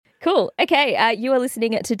Cool. Okay, you are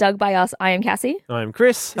listening to Doug by Us. I am Cassie. I'm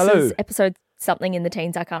Chris. This Hello. is episode something in the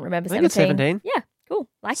teens. I can't remember. I think it's 17. Yeah, cool.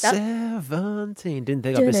 Like that. 17. Didn't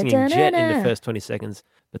think I'd be singing Jet in the first 20 seconds,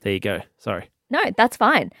 but there you go. Sorry. No, that's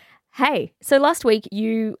fine. Hey, so last week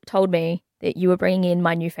you told me that you were bringing in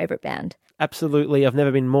my new favourite band. Absolutely. I've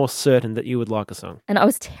never been more certain that you would like a song. And I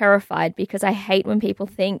was terrified because I hate when people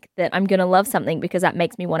think that I'm going to love something because that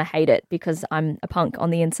makes me want to hate it because I'm a punk on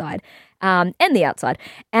the inside and the outside.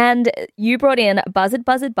 And you brought in Buzzard,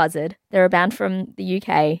 Buzzard, Buzzard. They're a band from the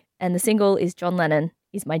UK and the single is John Lennon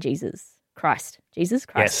is My Jesus Christ. Jesus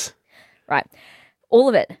Christ. Yes. Right. All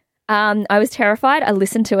of it. I was terrified. I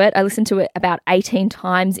listened to it. About 18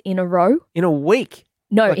 times in a row. In a week?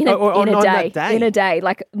 No, Like, in a day. that day? In a day.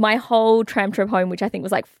 Like my whole tram trip home, which I think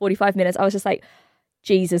was like 45 minutes, I was just like,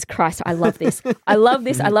 Jesus Christ, I love this. I love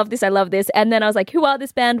this. I love this. I love this. And then I was like, who are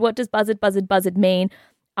this band? What does Buzzard, Buzzard, Buzzard mean?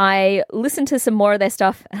 I listened to some more of their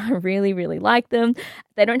stuff and I really, really like them.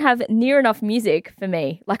 They don't have near enough music for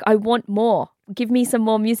me. Like I want more. Give me some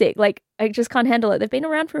more music. Like I just can't handle it. They've been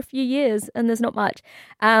around for a few years and there's not much.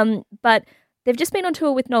 But they've just been on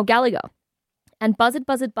tour with Noel Gallagher. And Buzzard,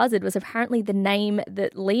 Buzzard, Buzzard was apparently the name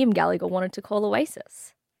that Liam Gallagher wanted to call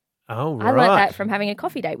Oasis. Oh, right. I learned that from having a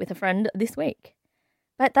coffee date with a friend this week.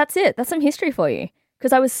 But that's it. That's some history for you.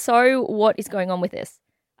 Because I was so, what is going on with this?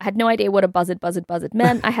 I had no idea what a Buzzard, Buzzard, Buzzard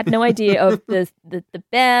meant. I had no idea of the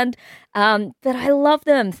band. But I love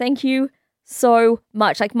them. Thank you so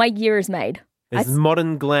much. Like my year is made. There's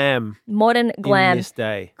modern glam. Modern glam. In this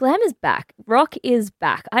day. Glam is back. Rock is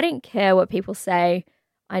back. I don't care what people say.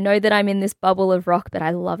 I know that I'm in this bubble of rock, but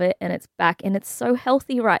I love it and it's back and it's so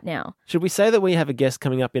healthy right now. Should we say that we have a guest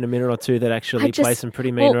coming up in a minute or two that actually plays some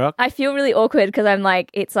pretty mean rock? I feel really awkward because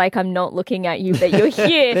it's like I'm not looking at you, but you're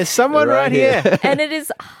here. There's someone right here. And it is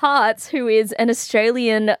Hearts, who is an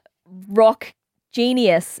Australian rock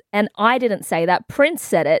genius. And I didn't say that. Prince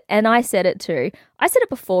said it and I said it too. I said it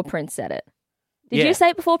before Prince said it. Did you say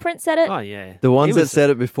it before Prince said it? Oh, yeah. The ones that said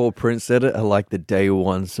it before Prince said it are like the day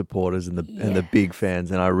one supporters and the big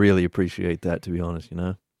fans, and I really appreciate that, to be honest, you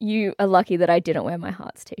know? You are lucky that I didn't wear my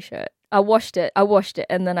Hearts t-shirt. I washed it,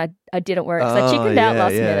 and then I didn't wear it because I chickened out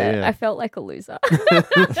last minute. Yeah. I felt like a loser.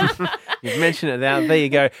 You've mentioned it now. There you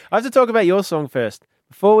go. I have to talk about your song first.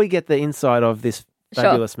 Before we get the inside of this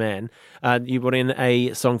fabulous man, you brought in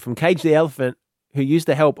a song from Cage the Elephant, who used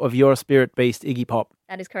the help of your spirit beast, Iggy Pop.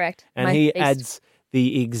 That is correct. And he adds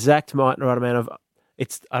the exact right amount of,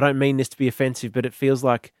 I don't mean this to be offensive, but it feels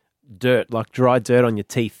like dirt, like dry dirt on your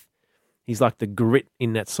teeth. He's like the grit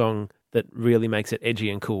in that song that really makes it edgy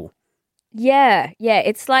and cool. Yeah.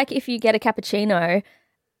 It's like if you get a cappuccino,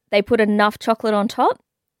 they put enough chocolate on top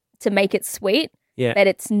to make it sweet, but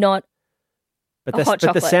it's not hot chocolate.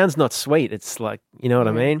 But the sound's not sweet. It's like, you know what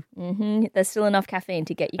I mean? Mm-hmm. There's still enough caffeine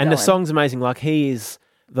to get you going. And the song's amazing. Like he is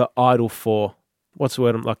the idol for, what's the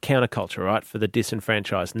word? Like counterculture, right? For the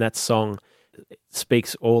disenfranchised. And that song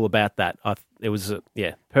speaks all about that. It was,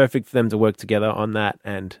 perfect for them to work together on that.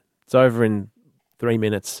 And it's over in 3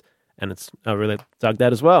 minutes. And I really dug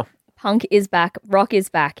that as well. Punk is back. Rock is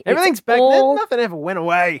back. Everything's back. Nothing ever went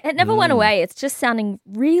away. It never went away. It's just sounding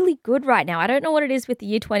really good right now. I don't know what it is with the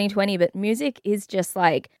year 2020, but music is just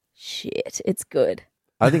like, shit, it's good.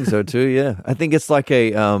 I think so too, yeah. I think it's like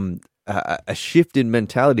a shift in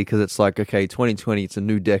mentality because it's like, okay, 2020, it's a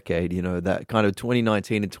new decade, you know, that kind of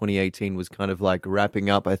 2019 and 2018 was kind of like wrapping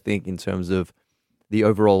up, I think, in terms of the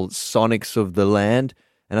overall sonics of the land.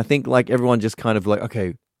 And I think like everyone just kind of like,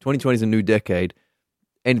 okay, 2020 is a new decade.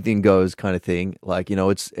 Anything goes kind of thing. Like, you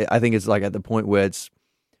know, I think it's like at the point where it's,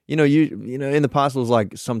 you know, in the past it was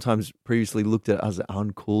like sometimes previously looked at as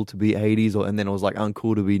uncool to be 80s and then it was like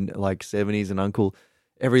uncool to be like 70s and uncool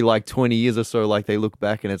every like 20 years or so, like they look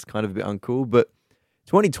back and it's kind of a bit uncool. But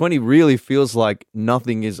 2020 really feels like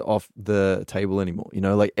nothing is off the table anymore. You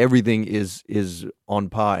know, like everything is on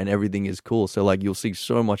par and everything is cool. So like you'll see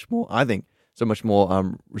so much more, I think, so much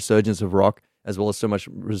more resurgence of rock as well as so much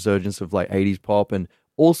resurgence of like 80s pop and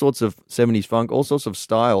all sorts of 70s funk, all sorts of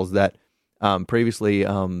styles that previously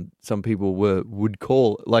some people would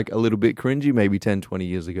call like a little bit cringy maybe 10, 20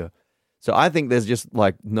 years ago. So I think there's just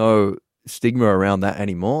like no stigma around that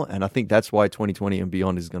anymore. And I think that's why 2020 and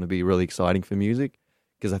beyond is going to be really exciting for music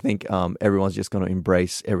because I think everyone's just going to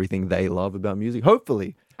embrace everything they love about music.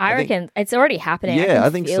 Hopefully. I reckon it's already happening. Yeah,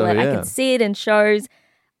 I think so. I Yeah. can see it in shows.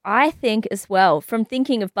 I think as well, from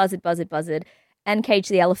thinking of Buzzard, Buzzard, Buzzard and Cage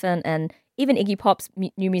the Elephant and even Iggy Pop's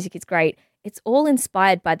new music is great. It's all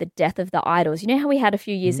inspired by the death of the idols. You know how we had a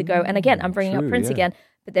few years ago, and again, I'm bringing up Prince again,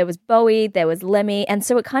 but there was Bowie, there was Lemmy, and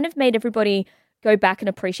so it kind of made everybody go back and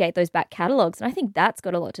appreciate those back catalogs. And I think that's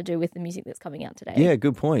got a lot to do with the music that's coming out today. Yeah,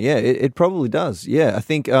 good point. Yeah, it probably does. Yeah, I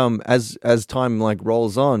think as time like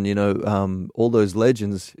rolls on, all those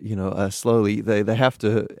legends, slowly they have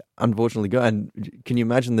to unfortunately go. And can you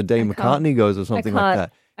imagine the day McCartney goes or something like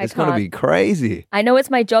that? It's going to be crazy. I know it's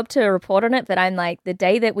my job to report on it, but I'm like, the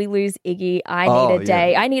day that we lose Iggy, I need a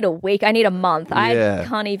day. I need a week. I need a month. I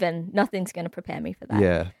can't even, nothing's going to prepare me for that.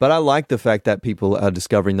 Yeah. But I like the fact that people are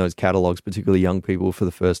discovering those catalogs, particularly young people, for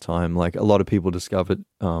the first time. Like a lot of people discovered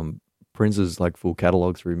Prince's like full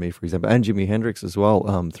catalog through me, for example, and Jimi Hendrix as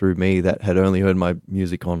well, through me, that had only heard my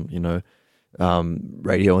music on,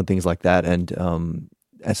 radio and things like that. And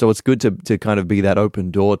so it's good to kind of be that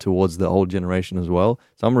open door towards the old generation as well.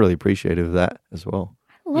 So I'm really appreciative of that as well.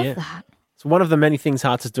 I love that. So one of the many things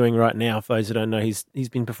Hearts is doing right now, for those who don't know, he's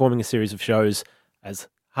been performing a series of shows as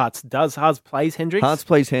Hearts does. Hearts Plays Hendrix. Hearts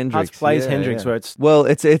Plays Hendrix. Hearts Plays Hendrix, where it's... Well,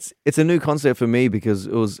 it's a new concept for me because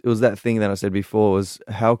it was that thing that I said before, was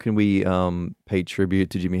how can we pay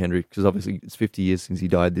tribute to Jimi Hendrix? Because obviously it's 50 years since he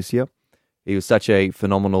died this year. He was such a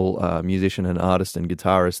phenomenal musician and artist and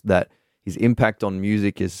guitarist that his impact on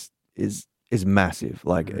music is massive,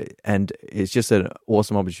 and it's just an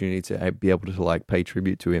awesome opportunity to be able to like pay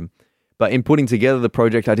tribute to him. But in putting together the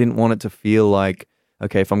project, I didn't want it to feel like,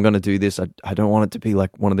 okay, if I'm going to do this, I don't want it to be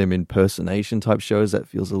like one of them impersonation type shows that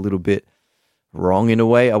feels a little bit wrong in a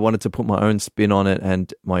way. I wanted to put my own spin on it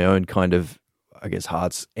and my own kind of, I guess,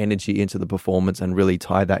 heart's energy into the performance and really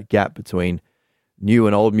tie that gap between new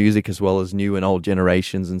and old music as well as new and old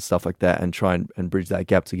generations and stuff like that, and try and bridge that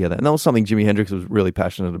gap together. And that was something Jimi Hendrix was really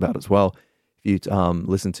passionate about as well. If you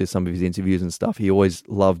listen to some of his interviews and stuff, he always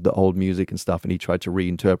loved the old music and stuff, and he tried to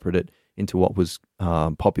reinterpret it into what was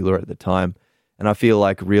popular at the time. And I feel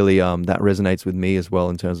like really that resonates with me as well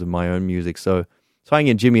in terms of my own music. So tying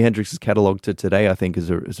in Jimi Hendrix's catalog to today, I think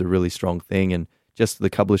is a really strong thing. And just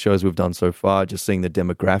the couple of shows we've done so far, just seeing the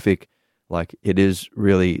demographic, like it is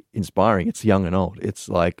really inspiring. It's young and old. It's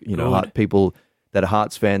like, people that are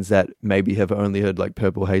Hearts fans that maybe have only heard like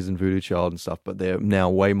Purple Haze and Voodoo Child and stuff, but they're now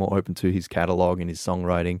way more open to his catalog and his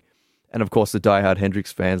songwriting. And of course the diehard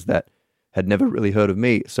Hendrix fans that had never really heard of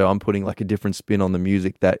me. So I'm putting like a different spin on the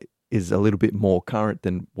music that is a little bit more current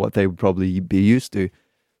than what they would probably be used to.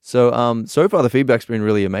 So so far the feedback's been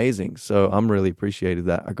really amazing. So I'm really appreciative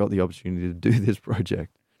that I got the opportunity to do this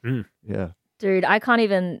project. Yeah. Dude, I can't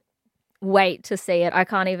even wait to see it. I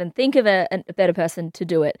can't even think of a better person to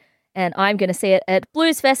do it. And I'm going to see it at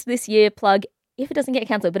Blues Fest this year. Plug, if it doesn't get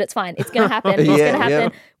cancelled, but it's fine. It's going to happen. It's going to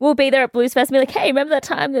happen. Yeah. We'll be there at Blues Fest and be like, hey, remember that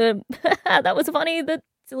time? That was funny. The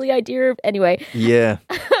silly idea. Anyway. Yeah.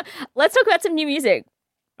 Let's talk about some new music.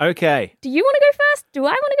 Okay. Do you want to go first? Do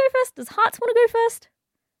I want to go first? Does Hearts want to go first?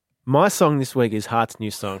 My song this week is Heart's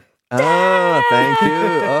new song. Oh, thank you.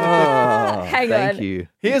 Oh, Thank you.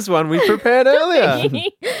 Here's one we prepared earlier.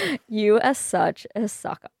 You are such a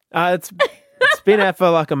sucker. It's been out for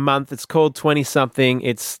like a month. It's called 20-something.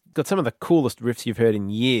 It's got some of the coolest riffs you've heard in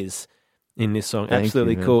years in this song. Thank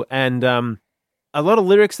Absolutely you, cool. And a lot of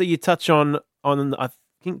lyrics that you touch on I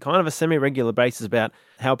think kind of a semi-regular basis about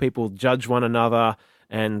how people judge one another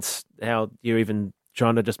and how you're even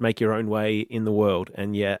trying to just make your own way in the world.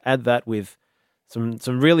 And yeah, add that with some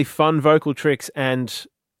really fun vocal tricks, and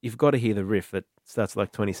you've got to hear the riff that starts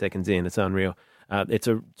like 20 seconds in. It's unreal. It's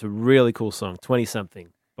a really cool song, 20-something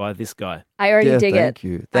by this guy. I already dig it. Thank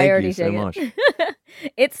you. Thank you so much.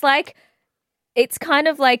 It's kind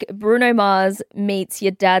of like Bruno Mars meets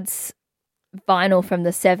your dad's vinyl from the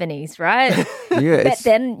 70s, right? Yeah. But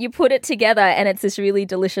then you put it together and it's this really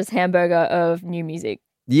delicious hamburger of new music.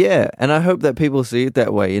 Yeah, and I hope that people see it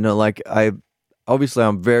that way.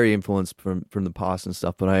 I'm very influenced from the past and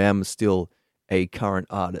stuff, but I am still a current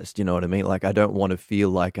artist, you know what I mean? Like, I don't want to feel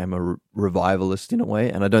like I'm a revivalist in a way,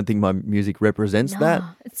 and I don't think my music represents that.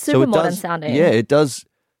 It's super modern sounding. Yeah, it does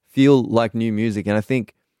feel like new music, and I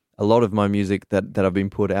think a lot of my music that I've been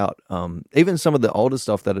put out, even some of the older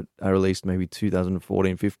stuff that I released maybe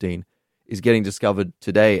 2014, 15, is getting discovered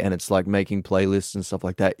today, and it's like making playlists and stuff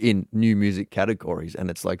like that in new music categories, and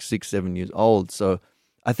it's like 6, 7 years old. So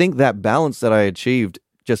I think that balance that I achieved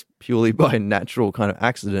just purely by natural kind of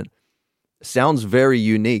accident sounds very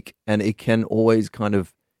unique, and it can always kind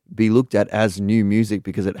of be looked at as new music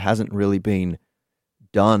because it hasn't really been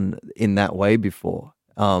done in that way before.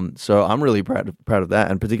 So I'm really proud of that,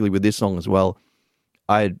 and particularly with this song as well.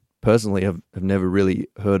 I personally have never really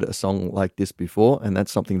heard a song like this before, and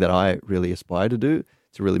that's something that I really aspire to do,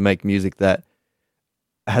 to really make music that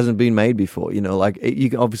hasn't been made before. You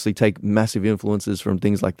can obviously take massive influences from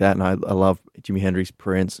things like that, and I love Jimi Hendrix,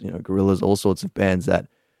 Prince, Gorillaz, all sorts of bands that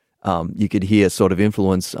you could hear sort of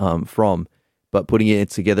influence from. but putting it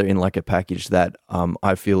together in like a package that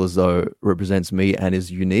I feel as though represents me and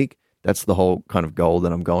is unique. That's the whole kind of goal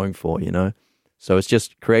that I'm going for, you know? So it's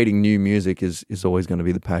just creating new music is always going to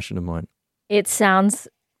be the passion of mine. It sounds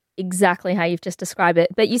exactly how you've just described it.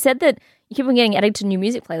 But you said that you keep on getting added to new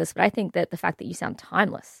music playlists, but I think that the fact that you sound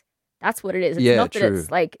timeless, that's what it is. It's not that it's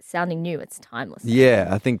like sounding new, it's timeless. Yeah,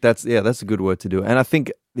 I think that's a good word to do. And I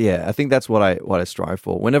think that's what I strive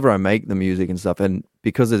for. Whenever I make the music and stuff, and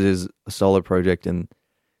because it is a solo project and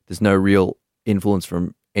there's no real influence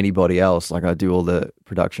from anybody else, like I do all the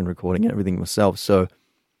production, recording and everything myself. So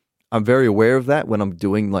I'm very aware of that when I'm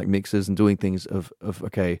doing like mixes and doing things of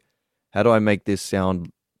okay, how do I make this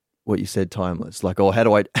sound what you said, timeless? Like, or how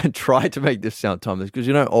do I try to make this sound timeless? Because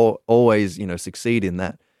you don't always, succeed in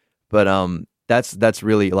that. But that's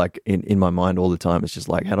really like in my mind all the time. It's just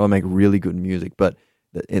like, how do I make really good music? But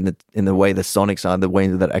in the way the sonics are, the way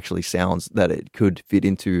that it actually sounds, that it could fit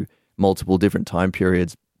into multiple different time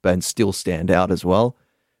periods and still stand out as well.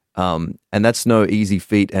 And that's no easy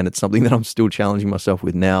feat, and it's something that I'm still challenging myself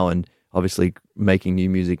with now. And obviously, making new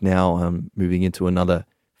music now, moving into another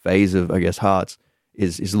phase of, I guess, Hearts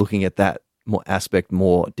is looking at that aspect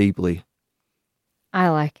more deeply. I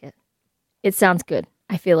like it. It sounds good.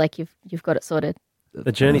 I feel like you've got it sorted.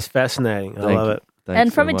 The journey's fascinating. I love it.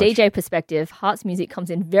 And from a DJ perspective, Hearts music comes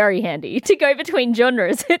in very handy to go between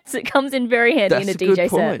genres. It comes in very handy in a DJ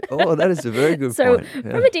set. Oh, that is a very good so point. Yeah.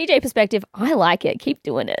 from a DJ perspective, I like it. Keep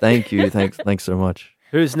doing it. Thank you. Thanks so much.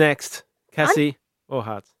 Who's next? Cassie or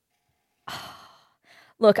Hearts?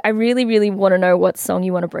 Look, I really, really want to know what song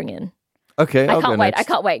you want to bring in. Okay, I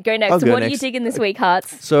can't wait. Go next. What are you digging this week,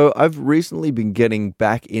 Hearts? So I've recently been getting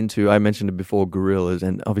back into, I mentioned it before, Gorillaz,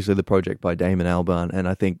 and obviously the project by Damon Albarn, and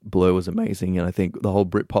I think Blur was amazing, and I think the whole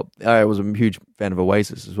Britpop, I was a huge fan of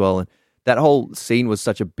Oasis as well, and that whole scene was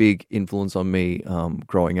such a big influence on me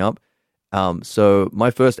growing up. So my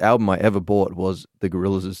first album I ever bought was the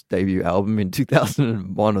Gorillaz' debut album in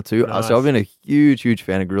 2001 or 2. Nice. So I've been a huge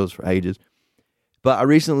fan of Gorillaz for ages. But I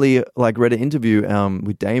recently read an interview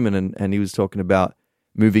with Damon, and he was talking about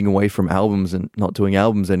moving away from albums and not doing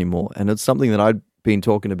albums anymore. And it's something that I'd been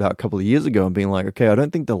talking about a couple of years ago and being like, okay, I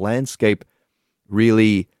don't think the landscape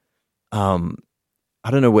really, I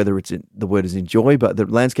don't know whether the word is enjoy, but the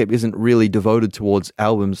landscape isn't really devoted towards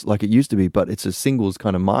albums like it used to be, but it's a singles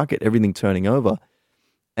kind of market, everything turning over.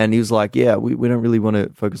 And he was like, yeah, we don't really want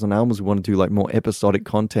to focus on albums. We want to do like more episodic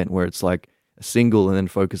content where it's like a single and then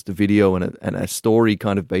focus the video and a story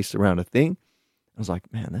kind of based around a thing. I was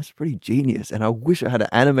like, man, that's pretty genius. And I wish I had an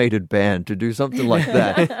animated band to do something like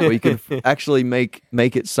that where you can actually make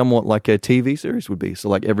it somewhat like a TV series would be. So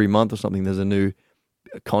like every month or something, there's a new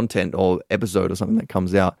content or episode or something that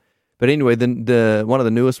comes out. But anyway, the one of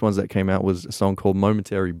the newest ones that came out was a song called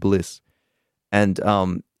Momentary Bliss. And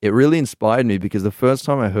it really inspired me because the first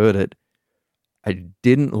time I heard it, I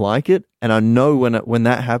didn't like it. And I know when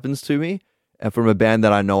that happens to me, and from a band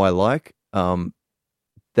that I know I like,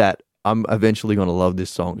 that I'm eventually going to love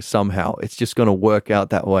this song somehow. It's just going to work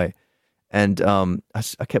out that way. And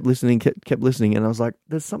I kept listening, and I was like,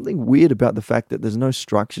 there's something weird about the fact that there's no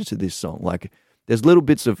structure to this song. Like, there's little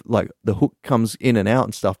bits of, like, the hook comes in and out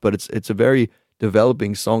and stuff, but it's a very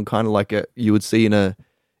developing song, kind of like you would see in a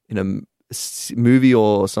movie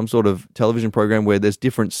or some sort of television program where there's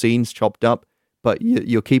different scenes chopped up, but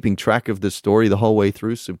you're keeping track of the story the whole way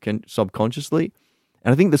through subconsciously.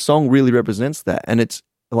 And I think the song really represents that. And it's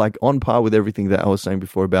like on par with everything that I was saying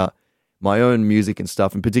before about my own music and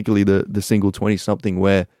stuff, and particularly the single 20-something,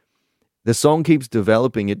 where the song keeps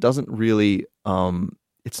developing. It doesn't really,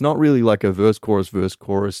 it's not really like a verse,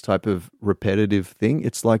 chorus type of repetitive thing.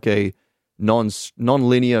 It's like a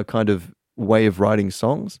non-linear kind of way of writing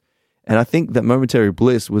songs. And I think that Momentary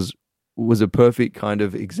Bliss was a perfect kind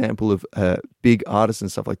of example of big artists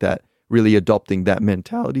and stuff like that really adopting that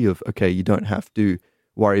mentality of, okay, you don't have to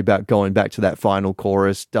worry about going back to that final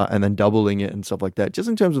chorus and then doubling it and stuff like that, just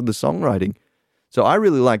in terms of the songwriting. So I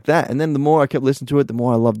really like that. And then the more I kept listening to it, the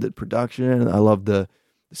more I loved the production. I loved the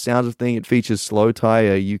sounds of thing. It features Slow Tie,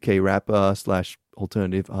 a UK rapper /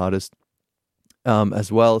 alternative artist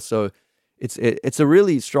as well. So it's a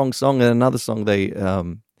really strong song. And another song they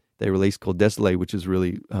released called Desolate, which is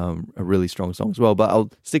really a really strong song as well. But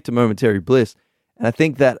I'll stick to Momentary Bliss. And I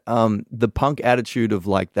think that the punk attitude of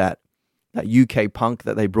like that UK punk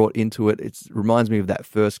that they brought into it, it reminds me of that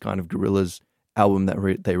first kind of Gorillaz album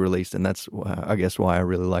that they released. And that's, I guess, why I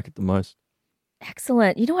really like it the most.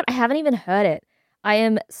 Excellent. You know what? I haven't even heard it. I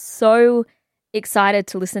am so excited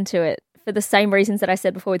to listen to it for the same reasons that I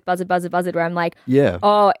said before with Buzzard, Buzzard, Buzzard, where I'm like, yeah,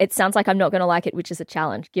 oh, it sounds like I'm not going to like it, which is a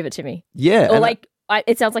challenge. Give it to me. Yeah. Or like,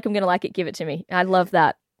 it sounds like I'm going to like it. Give it to me. I love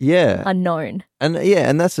that. Yeah. unknown. And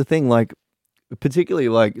that's the thing, like, particularly,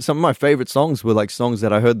 like, some of my favorite songs were, like, songs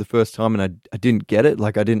that I heard the first time and I didn't get it.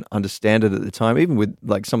 Like, I didn't understand it at the time. Even with,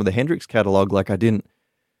 like, some of the Hendrix catalog, like, I didn't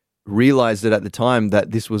realize it at the time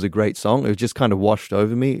that this was a great song. It was just kind of washed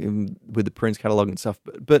over me with the Prince catalog and stuff.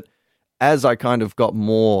 But as I kind of got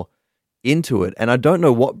more into it, and I don't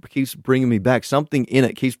know what keeps bringing me back, something in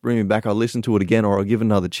it keeps bringing me back. I'll listen to it again or I'll give it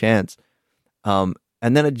another chance.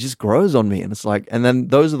 And then it just grows on me, and it's like, and then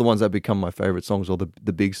those are the ones that become my favorite songs, or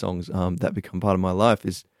the big songs that become part of my life,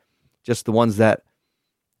 is just the ones that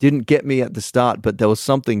didn't get me at the start, but there was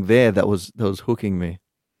something there that was hooking me.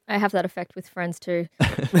 I have that effect with friends too.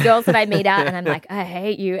 Girls that I meet out and I'm like, I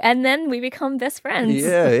hate you. And then we become best friends.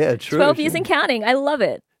 Yeah, true. 12 years and counting. I love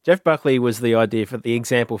it. Jeff Buckley was the idea for the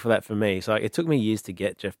example for that for me. So it took me years to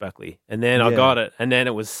get Jeff Buckley, and then I got it, and then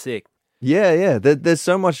it was sick. Yeah. There's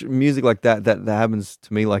so much music like that happens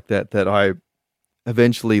to me like that I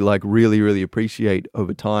eventually like really, really appreciate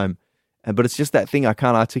over time. But it's just that thing I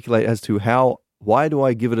can't articulate as to why do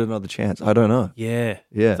I give it another chance? I don't know. Yeah.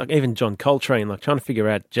 Yeah. It's like even John Coltrane, like trying to figure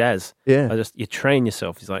out jazz. Yeah. You train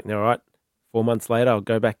yourself. He's like, all right, 4 months later, I'll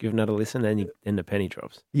go back, give another listen, and then the penny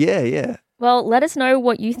drops. Yeah. Well, let us know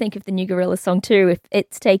what you think of the new Gorillaz song too, if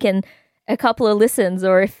it's taken a couple of listens,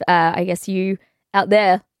 or if I guess you out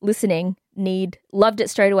there listening loved it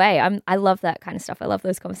straight away. I love that kind of stuff. I love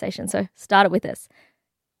those conversations. So start it with us.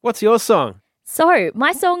 What's your song? So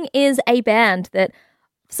my song is a band that,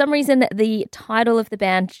 for some reason, the title of the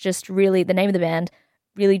band the name of the band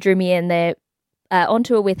really drew me in. They're on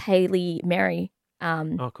tour with Hayley Mary.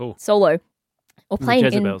 Cool. Solo. Or playing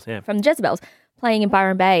from the Jezebels, playing in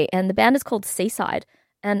Byron Bay. And the band is called Seaside.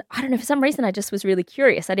 And I don't know, for some reason, I just was really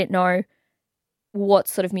curious. I didn't know what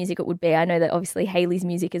sort of music it would be. I know that obviously Hayley's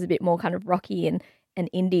music is a bit more kind of rocky and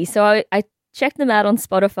indie. So I checked them out on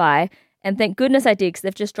Spotify, and thank goodness I did, because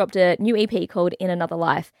they've just dropped a new EP called In Another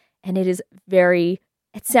Life, and it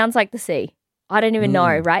sounds like the sea. I don't even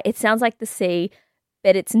know, right? It sounds like the sea,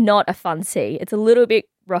 but it's not a fun sea. It's a little bit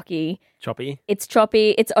rocky. Choppy. It's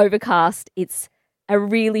choppy. It's overcast. It's a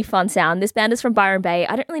really fun sound. This band is from Byron Bay.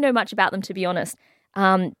 I don't really know much about them, to be honest.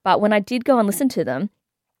 But when I did go and listen to them,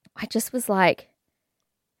 I just was like,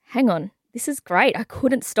 hang on, this is great. I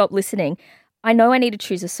couldn't stop listening. I know I need to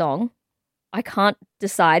choose a song. I can't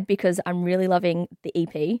decide because I'm really loving the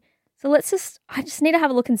EP. So I just need to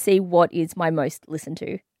have a look and see what is my most listened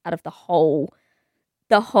to out of the whole,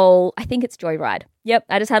 I think it's Joyride. Yep,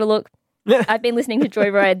 I just had a look. I've been listening to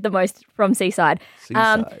Joyride the most from Seaside.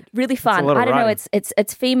 Really fun. I don't know,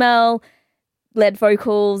 it's female-led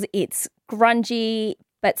vocals, it's grungy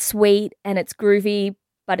but sweet, and it's groovy,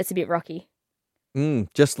 but it's a bit rocky.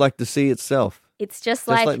 Just like the sea itself. It's just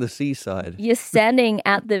like the seaside. You're standing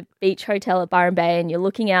at the beach hotel at Byron Bay and you're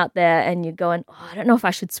looking out there and you're going, I don't know if I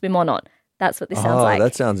should swim or not. That's what this sounds like. Oh,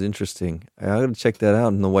 that sounds interesting. I got to check that out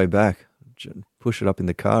on the way back. Push it up in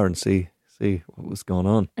the car and see what was going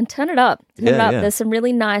on. And turn it up. Yeah. There's some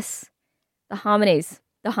really nice, the harmonies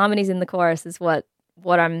in the chorus is what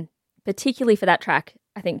I'm, particularly for that track,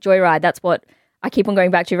 I think Joyride, that's what I keep on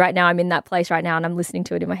going back to right now. I'm in that place right now and I'm listening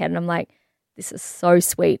to it in my head and I'm like, this is so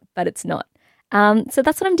sweet, but it's not. So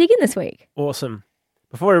that's what I'm digging this week. Awesome.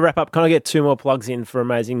 Before we wrap up, can I get 2 more plugs in for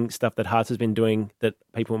amazing stuff that Hearts has been doing that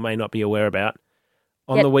people may not be aware about?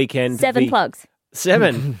 On the weekend... 7 plugs.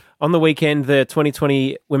 7. On the weekend, the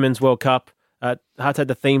 2020 Women's World Cup. Hearts had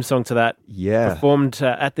the theme song to that. Yeah. Performed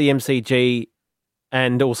at the MCG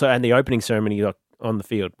and also at the opening ceremony on the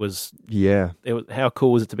field. How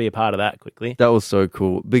cool was it to be a part of that quickly? That was so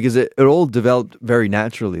cool because it all developed very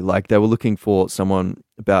naturally. Like they were looking for someone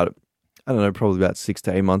about, I don't know, probably about 6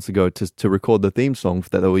 to 8 months ago to record the theme song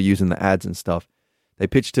that they were using the ads and stuff. They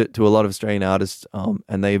pitched it to a lot of Australian artists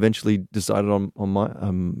and they eventually decided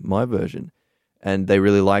on my version. And they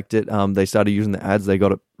really liked it. They started using the ads. They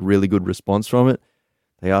got a really good response from it.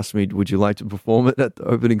 They asked me, would you like to perform it at the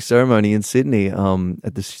opening ceremony in Sydney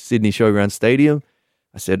at the Sydney Showground Stadium?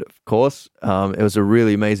 I said, of course. It was a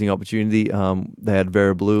really amazing opportunity. They had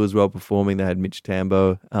Vera Blue as well performing. They had Mitch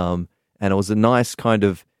Tambo. And it was a nice kind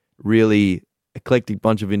of really eclectic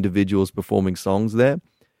bunch of individuals performing songs there.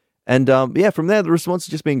 And from there, the response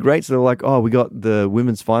has just been great. So they were like, we got the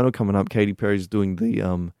women's final coming up. Katy Perry's doing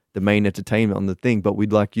the main entertainment on the thing, but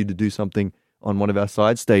we'd like you to do something on one of our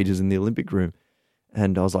side stages in the Olympic room.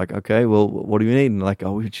 And I was like, okay, well, what do you need? And like,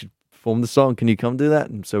 we should perform the song. Can you come do that?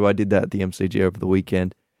 And so I did that at the MCG over the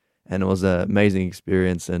weekend, and it was an amazing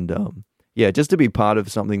experience. And just to be part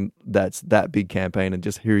of something that's that big campaign and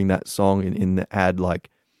just hearing that song in the ad, like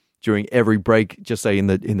during every break, just say in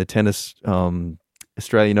the tennis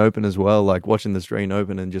Australian Open as well, like watching the Australian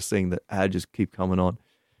Open and just seeing the ad just keep coming on.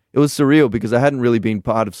 it was surreal because I hadn't really been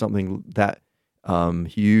part of something that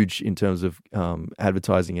huge in terms of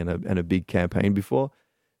advertising and a big campaign before.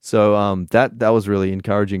 So that was really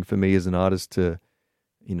encouraging for me as an artist to,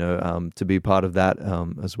 to be part of that,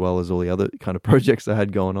 as well as all the other kind of projects I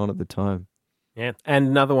had going on at the time. Yeah, and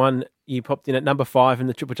another one, you popped in at number 5 in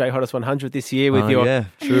the Triple J Hottest 100 this year with your yeah,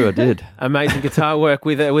 true, I did. amazing guitar work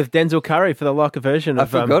with Denzel Curry for the Like version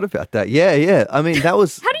of. I forgot about that. Yeah. I mean, that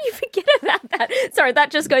was. How do you forget about that? Sorry,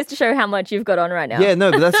 that just goes to show how much you've got on right now. Yeah, no,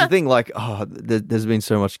 but that's the thing. Like, there's been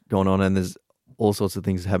so much going on, and there's all sorts of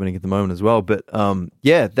things happening at the moment as well. But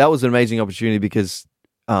yeah, that was an amazing opportunity because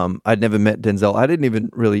I'd never met Denzel. I didn't even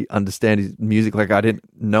really understand his music. Like, I didn't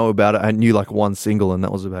know about it. I knew like one single, and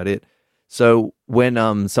that was about it. So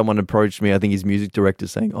when someone approached me, I think his music director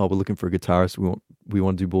saying, "Oh, we're looking for a guitarist. We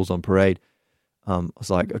want to do Bulls on Parade." I was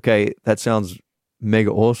like, "Okay, that sounds mega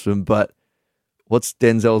awesome, but what's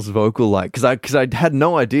Denzel's vocal like?" Because I had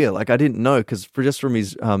no idea. Like, I didn't know because just from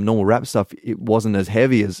his normal rap stuff, it wasn't as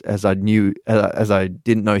heavy as I knew as I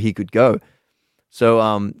didn't know he could go.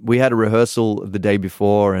 So we had a rehearsal the day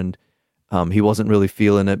before, and he wasn't really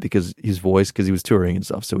feeling it because he was touring and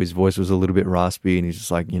stuff. So his voice was a little bit raspy, and he's just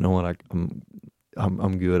like, you know what,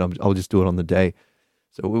 I'm good. I'll just do it on the day.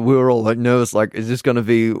 So we were all like nervous, like, is this going to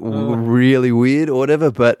be really weird or whatever?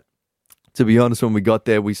 But to be honest, when we got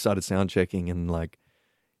there, we started sound checking, and like,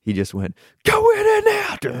 he just went, "Go in and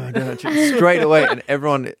out," straight away, and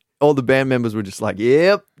everyone, all the band members were just like,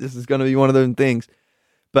 "Yep, this is going to be one of those things."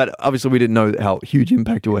 But obviously, we didn't know how huge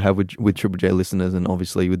impact it would have with Triple J listeners, and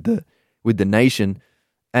obviously with the nation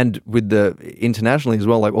and with the internationally as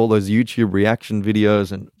well, like all those YouTube reaction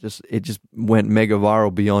videos, and it just went mega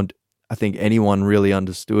viral beyond I think anyone really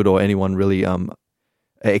understood or anyone really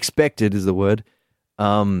expected is the word.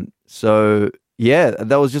 So yeah,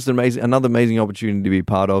 that was just another amazing opportunity to be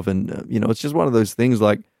part of, and it's just one of those things.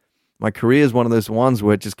 Like, my career is one of those ones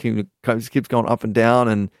where it just keeps going up and down,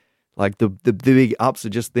 and like the big ups are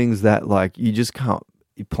just things that like you just can't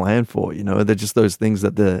plan for. They're just those things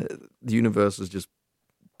that the universe has just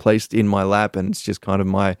placed in my lap, and it's just kind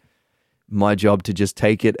of my job to just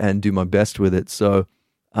take it and do my best with it. So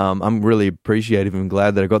I'm really appreciative and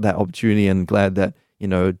glad that I got that opportunity, and glad that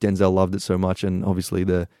Denzel loved it so much, and obviously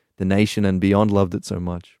the nation and beyond loved it so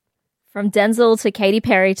much. From Denzel to Katy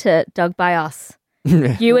Perry to Doug by Us.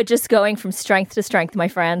 You are just going from strength to strength, my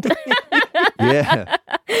friend. Yeah.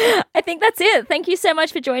 I think that's it. Thank you so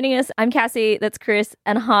much for joining us. I'm Cassie. That's Chris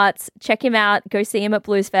and Hearts. Check him out. Go see him at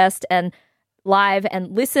Blues Fest and live,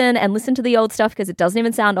 and listen to the old stuff because it doesn't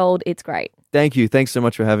even sound old. It's great. Thank you. Thanks so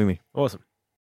much for having me. Awesome.